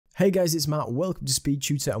Hey guys, it's Matt, welcome to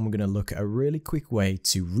SpeedTutor, and we're going to look at a really quick way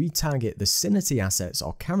to retarget the Synty assets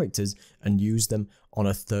or characters and use them on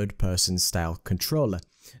a third-person style controller.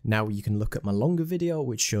 Now you can look at my longer video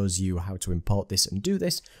which shows you how to import this and do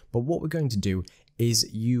this, but what we're going to do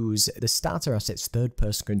is use the starter assets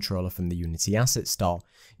third-person controller from the Unity asset store,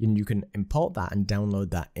 and you can import that and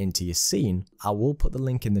download that into your scene. I will put the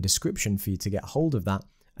link in the description for you to get hold of that.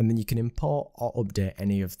 And then you can import or update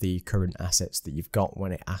any of the current assets that you've got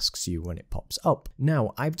when it asks you when it pops up.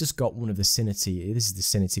 Now, I've just got one of the Synty, this is the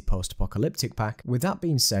Synty post-apocalyptic pack. With that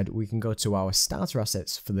being said, we can go to our starter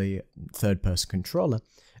assets for the third-person controller,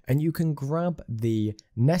 and you can grab the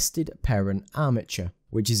nested parent armature,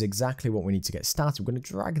 which is exactly what we need to get started. We're going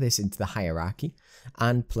to drag this into the hierarchy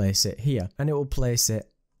and place it here, and it will place it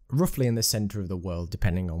roughly in the center of the world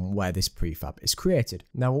depending on where this prefab is created.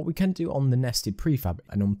 Now what we can do on the nested prefab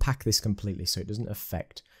and unpack this completely so it doesn't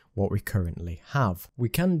affect what we currently have. We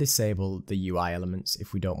can disable the UI elements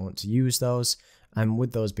if we don't want to use those, and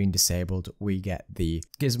with those being disabled we get the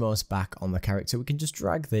gizmos back on the character. We can just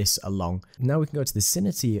drag this along. Now we can go to the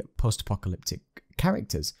Synty post-apocalyptic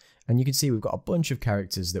characters, and you can see we've got a bunch of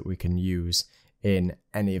characters that we can use in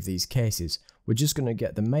any of these cases. We're just going to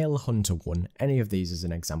get the male hunter one, any of these as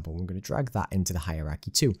an example. We're going to drag that into the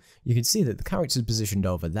hierarchy too. You can see that the character is positioned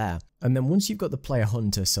over there, and then once you've got the player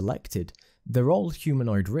hunter selected, they're all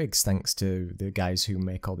humanoid rigs thanks to the guys who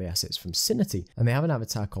make all the assets from Synty, and they have an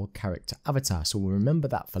avatar called character avatar, so we'll remember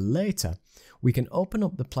that for later. We can open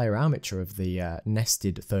up the player armature of the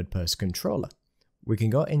nested third-person controller. We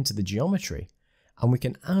can go into the geometry, and we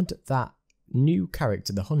can add that new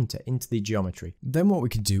character, the hunter, into the geometry. Then what we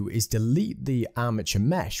can do is delete the armature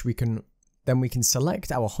mesh. Then we can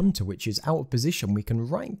select our hunter, which is out of position. We can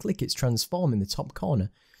right click its transform in the top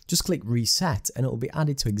corner, just click reset, and it will be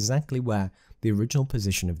added to exactly where the original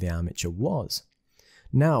position of the armature was.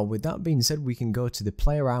 Now with that being said, we can go to the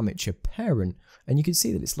player armature parent, and you can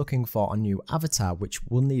see that it's looking for a new avatar, which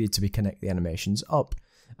will need it to be connect the animations up.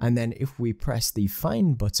 And then if we press the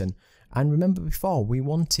find button, and remember before we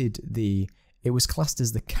wanted it was classed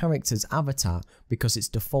as the character's avatar because it's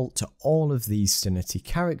default to all of these Synty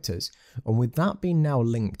characters. And with that being now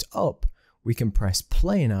linked up, we can press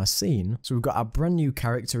play in our scene. So we've got our brand new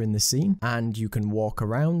character in the scene, and you can walk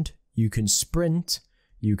around, you can sprint,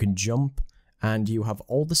 you can jump, and you have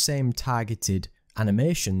all the same targeted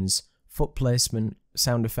animations, foot placement,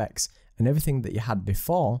 sound effects, and everything that you had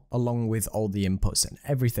before, along with all the inputs and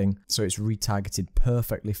everything. So it's retargeted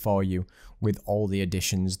perfectly for you with all the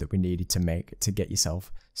additions that we needed to make to get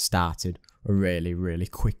yourself started really, really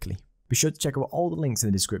quickly. Be sure to check out all the links in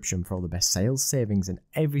the description for all the best sales, savings, and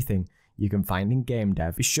everything you can find in game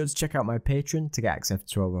dev. Be sure to check out my Patreon to get access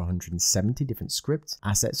to over 170 different scripts,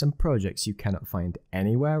 assets, and projects you cannot find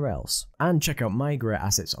anywhere else. And check out my great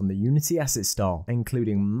assets on the Unity asset store,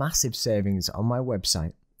 including massive savings on my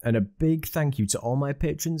website. And a big thank you to all my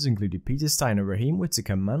patrons, including Peter Steiner, Raheem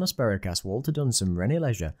Whittaker, Manos Berikas, Walter Dunson, Rennie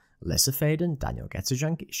Leisure, Lissa Faden, Daniel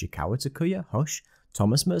Getajank, Ishikawa Takuya, Hush,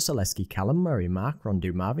 Thomas Merceleski, Callum Murray, Mark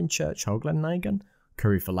Rondu, Marvin Church, Hoglan Nigan,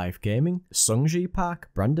 Curry for Life Gaming, Sungji Park,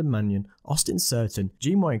 Brandon Mannion, Austin Certain,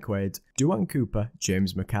 G. Moyquaid, Duan Cooper,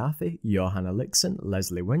 James McCarthy, Johanna Lixon,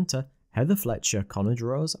 Leslie Winter, Heather Fletcher, Connor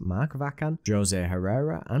Rose, Mark Vacan, Jose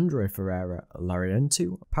Herrera, Andre Ferreira,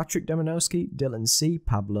 Larientu, Patrick Demanowski, Dylan C,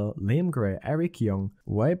 Pablo, Liam Gray, Eric Young,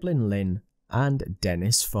 Weiblin Lin, and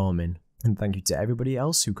Dennis Foreman. And thank you to everybody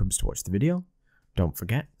else who comes to watch the video. Don't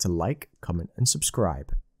forget to like, comment, and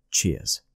subscribe. Cheers.